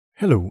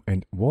Hello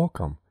and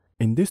welcome.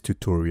 In this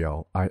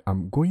tutorial, I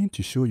am going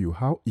to show you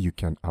how you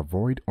can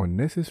avoid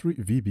unnecessary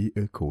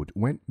VBA code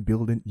when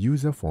building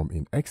Userform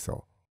in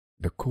Excel.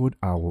 The code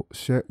I will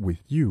share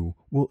with you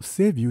will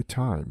save you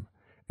time.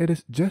 It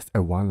is just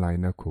a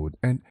one-liner code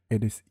and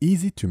it is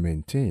easy to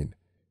maintain.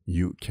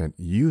 You can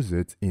use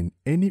it in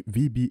any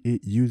VBA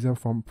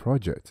Userform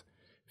project.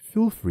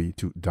 Feel free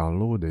to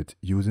download it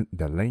using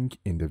the link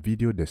in the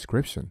video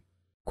description.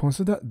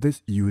 Consider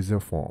this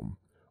Userform.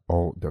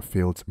 All the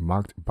fields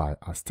marked by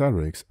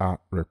asterisks are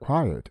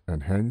required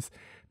and hence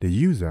the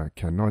user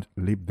cannot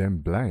leave them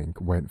blank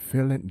when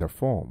filling the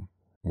form.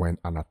 When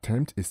an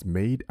attempt is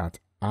made at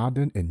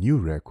adding a new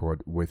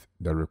record with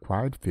the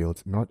required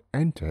fields not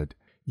entered,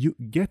 you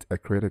get a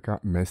critical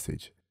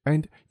message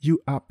and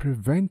you are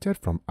prevented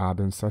from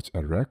adding such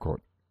a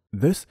record.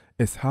 This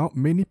is how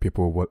many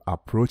people will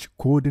approach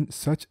coding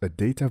such a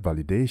data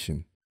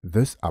validation.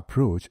 This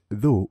approach,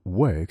 though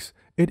works,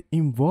 it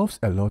involves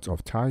a lot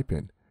of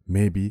typing.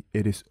 Maybe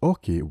it is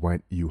okay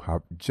when you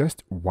have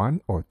just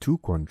one or two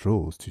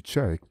controls to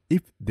check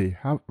if they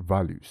have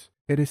values.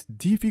 It is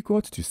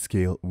difficult to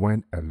scale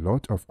when a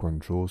lot of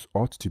controls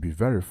ought to be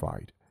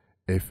verified.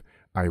 If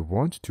I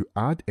want to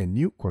add a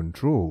new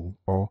control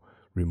or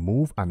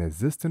remove an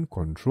existing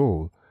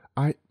control,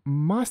 I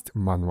must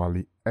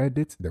manually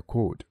edit the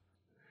code.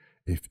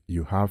 If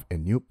you have a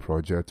new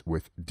project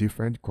with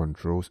different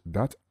controls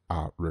that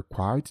are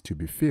required to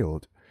be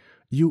filled,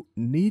 you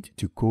need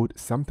to code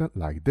something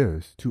like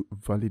this to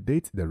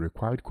validate the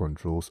required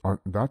controls on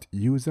that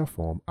user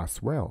form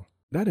as well.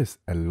 That is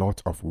a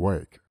lot of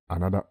work.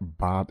 Another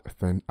bad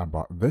thing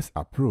about this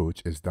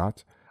approach is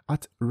that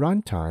at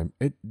runtime,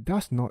 it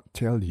does not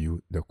tell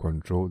you the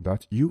control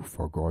that you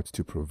forgot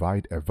to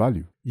provide a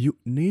value. You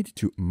need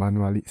to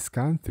manually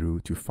scan through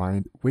to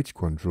find which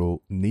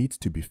control needs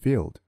to be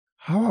filled.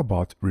 How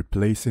about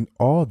replacing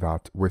all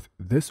that with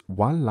this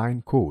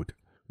one-line code,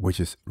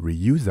 which is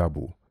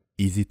reusable,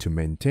 easy to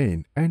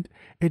maintain, and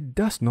it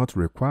does not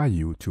require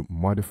you to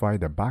modify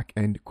the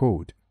back-end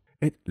code.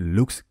 It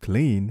looks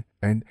clean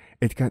and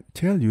it can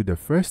tell you the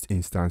first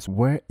instance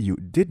where you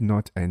did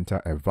not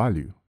enter a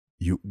value.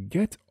 You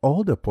get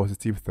all the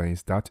positive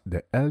things that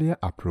the earlier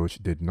approach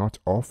did not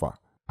offer.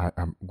 I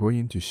am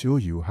going to show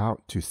you how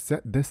to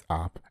set this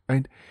up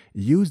and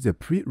use the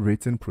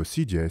pre-written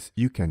procedures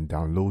you can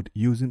download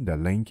using the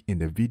link in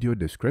the video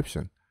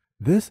description.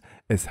 This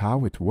is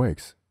how it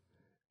works.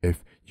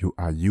 If you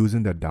are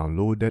using the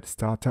downloaded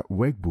starter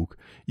workbook,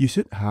 you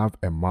should have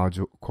a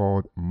module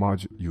called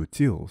Module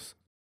Utils.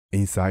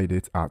 Inside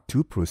it are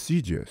two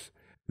procedures.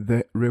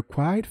 The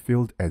required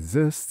field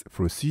exists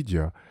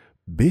procedure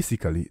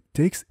basically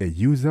takes a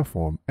user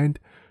form and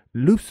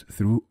loops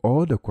through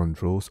all the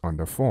controls on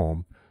the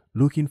form,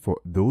 looking for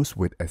those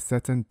with a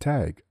certain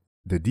tag.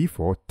 The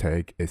default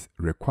tag is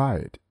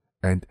required,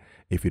 and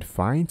if it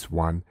finds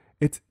one,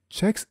 it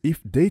checks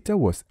if data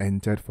was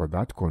entered for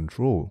that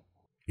control.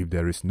 If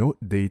there is no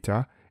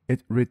data,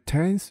 it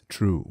returns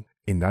true.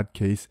 In that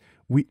case,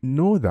 we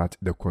know that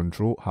the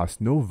control has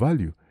no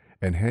value,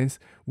 and hence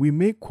we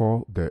may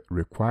call the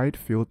required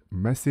field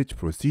message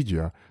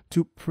procedure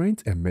to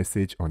print a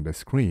message on the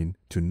screen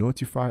to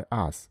notify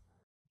us.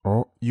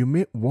 Or you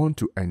may want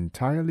to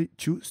entirely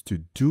choose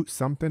to do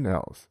something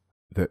else.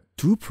 The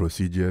two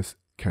procedures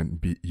can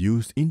be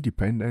used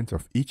independent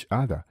of each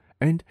other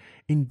and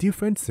in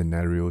different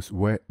scenarios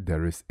where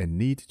there is a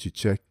need to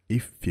check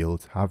if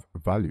fields have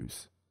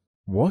values.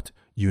 What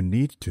you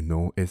need to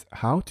know is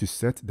how to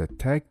set the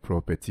tag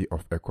property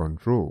of a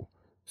control.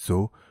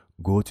 So,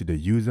 go to the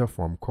user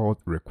form called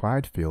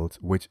required fields,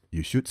 which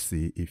you should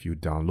see if you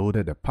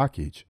downloaded the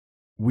package.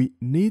 We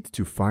need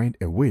to find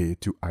a way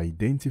to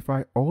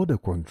identify all the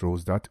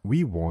controls that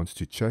we want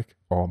to check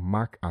or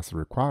mark as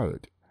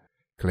required.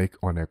 Click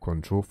on a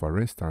control, for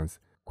instance,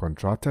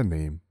 contractor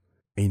name.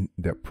 In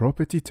the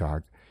property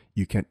tag,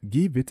 you can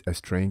give it a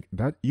string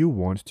that you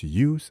want to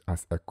use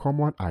as a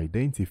common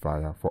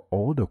identifier for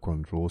all the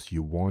controls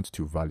you want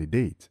to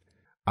validate.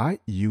 I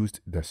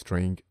used the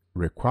string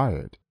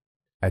required.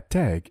 A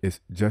tag is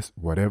just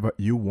whatever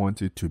you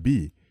want it to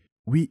be.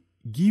 We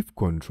give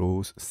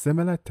controls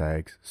similar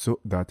tags so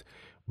that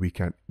we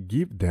can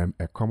give them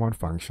a common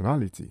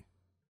functionality.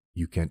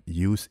 You can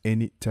use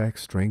any tag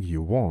string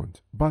you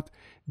want, but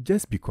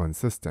just be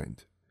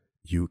consistent.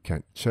 You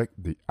can check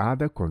the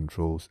other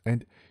controls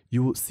and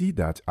you will see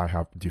that I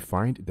have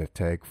defined the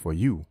tag for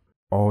you.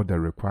 All the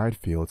required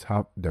fields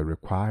have the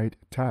required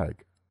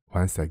tag.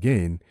 Once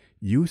again,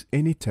 use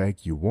any tag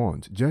you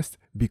want, just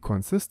be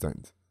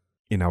consistent.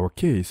 In our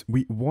case,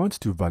 we want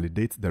to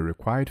validate the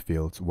required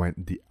fields when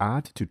the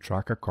Add to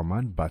Tracker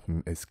command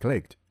button is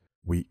clicked.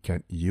 We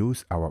can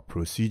use our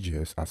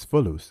procedures as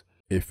follows.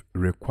 If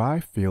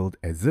required field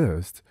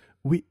exists,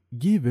 we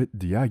give it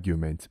the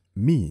argument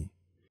me.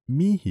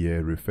 Me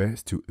here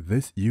refers to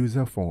this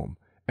user form,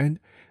 and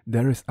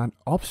there is an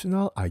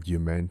optional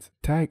argument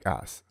tag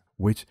as,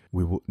 which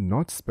we will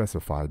not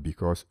specify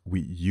because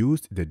we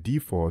used the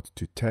default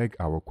to tag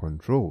our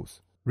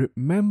controls.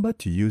 Remember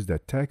to use the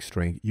tag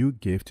string you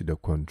gave to the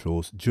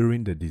controls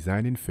during the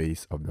designing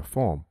phase of the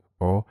form.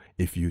 Or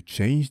if you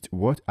changed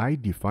what I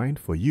defined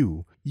for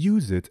you,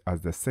 use it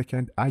as the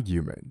second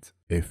argument.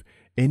 If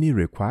any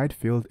required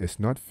field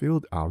is not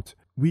filled out,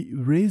 we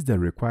raise the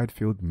required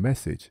field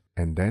message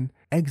and then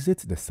exit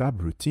the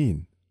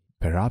subroutine.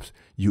 Perhaps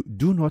you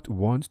do not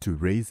want to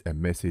raise a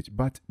message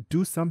but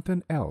do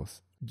something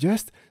else.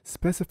 Just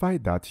specify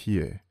that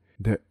here.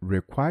 The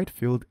required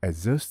field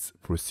exists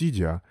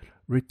procedure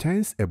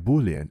returns a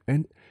boolean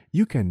and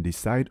you can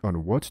decide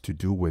on what to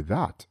do with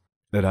that.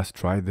 Let us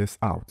try this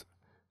out.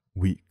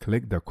 We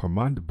click the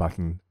command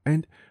button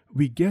and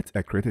we get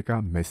a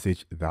critical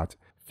message that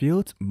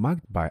fields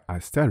marked by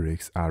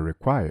asterisks are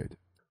required.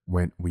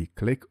 When we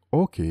click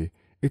OK,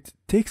 it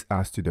takes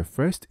us to the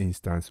first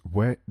instance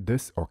where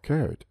this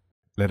occurred.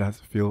 Let us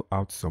fill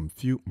out some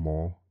few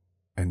more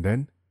and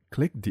then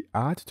click the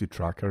Add to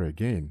Tracker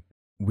again.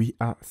 We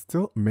are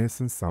still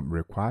missing some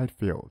required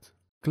fields.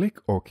 Click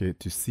OK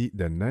to see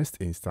the next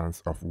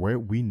instance of where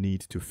we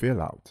need to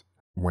fill out.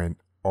 When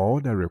all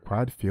the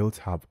required fields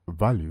have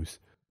values,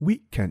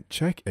 we can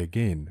check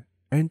again,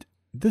 and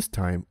this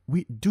time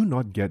we do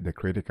not get the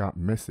critical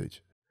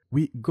message.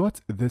 We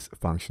got this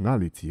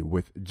functionality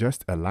with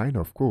just a line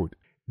of code.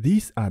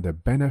 These are the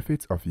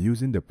benefits of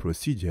using the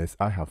procedures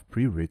I have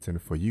pre-written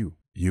for you.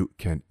 You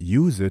can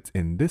use it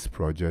in this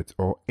project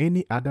or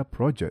any other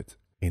project.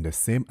 In the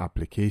same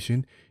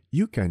application,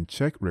 you can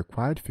check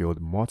required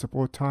field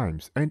multiple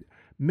times and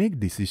make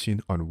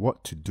decisions on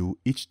what to do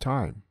each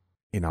time.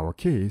 In our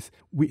case,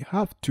 we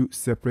have two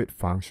separate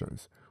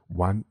functions.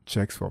 One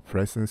checks for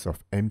presence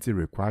of empty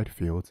required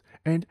fields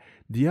and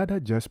the other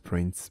just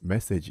prints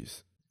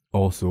messages.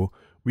 Also,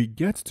 we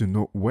get to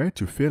know where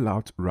to fill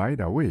out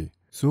right away,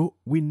 so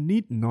we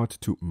need not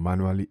to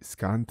manually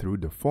scan through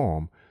the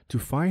form to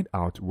find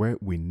out where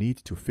we need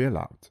to fill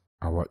out.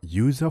 Our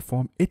user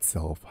form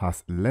itself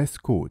has less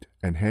code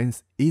and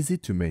hence easy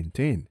to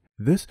maintain.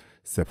 This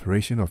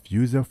separation of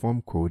user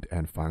form code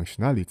and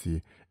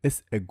functionality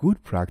is a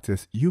good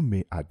practice you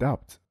may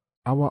adopt.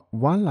 Our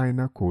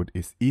one-liner code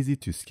is easy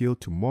to scale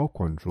to more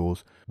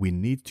controls we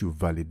need to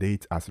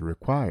validate as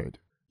required.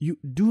 You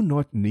do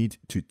not need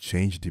to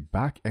change the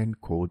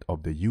back-end code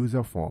of the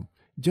user form.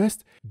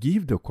 Just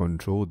give the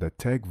control the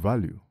tag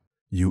value.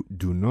 You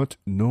do not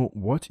know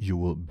what you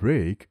will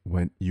break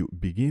when you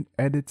begin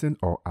editing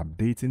or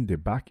updating the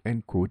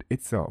back-end code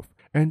itself,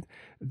 and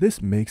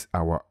this makes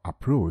our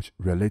approach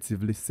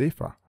relatively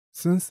safer,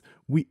 since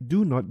we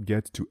do not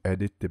get to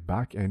edit the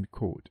back-end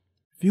code.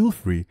 Feel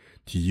free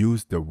to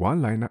use the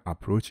one-liner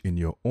approach in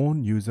your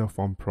own user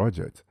form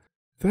project.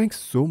 Thanks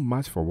so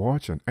much for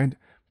watching, and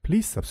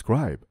please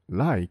subscribe,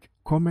 like,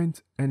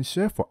 comment, and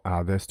share for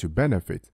others to benefit.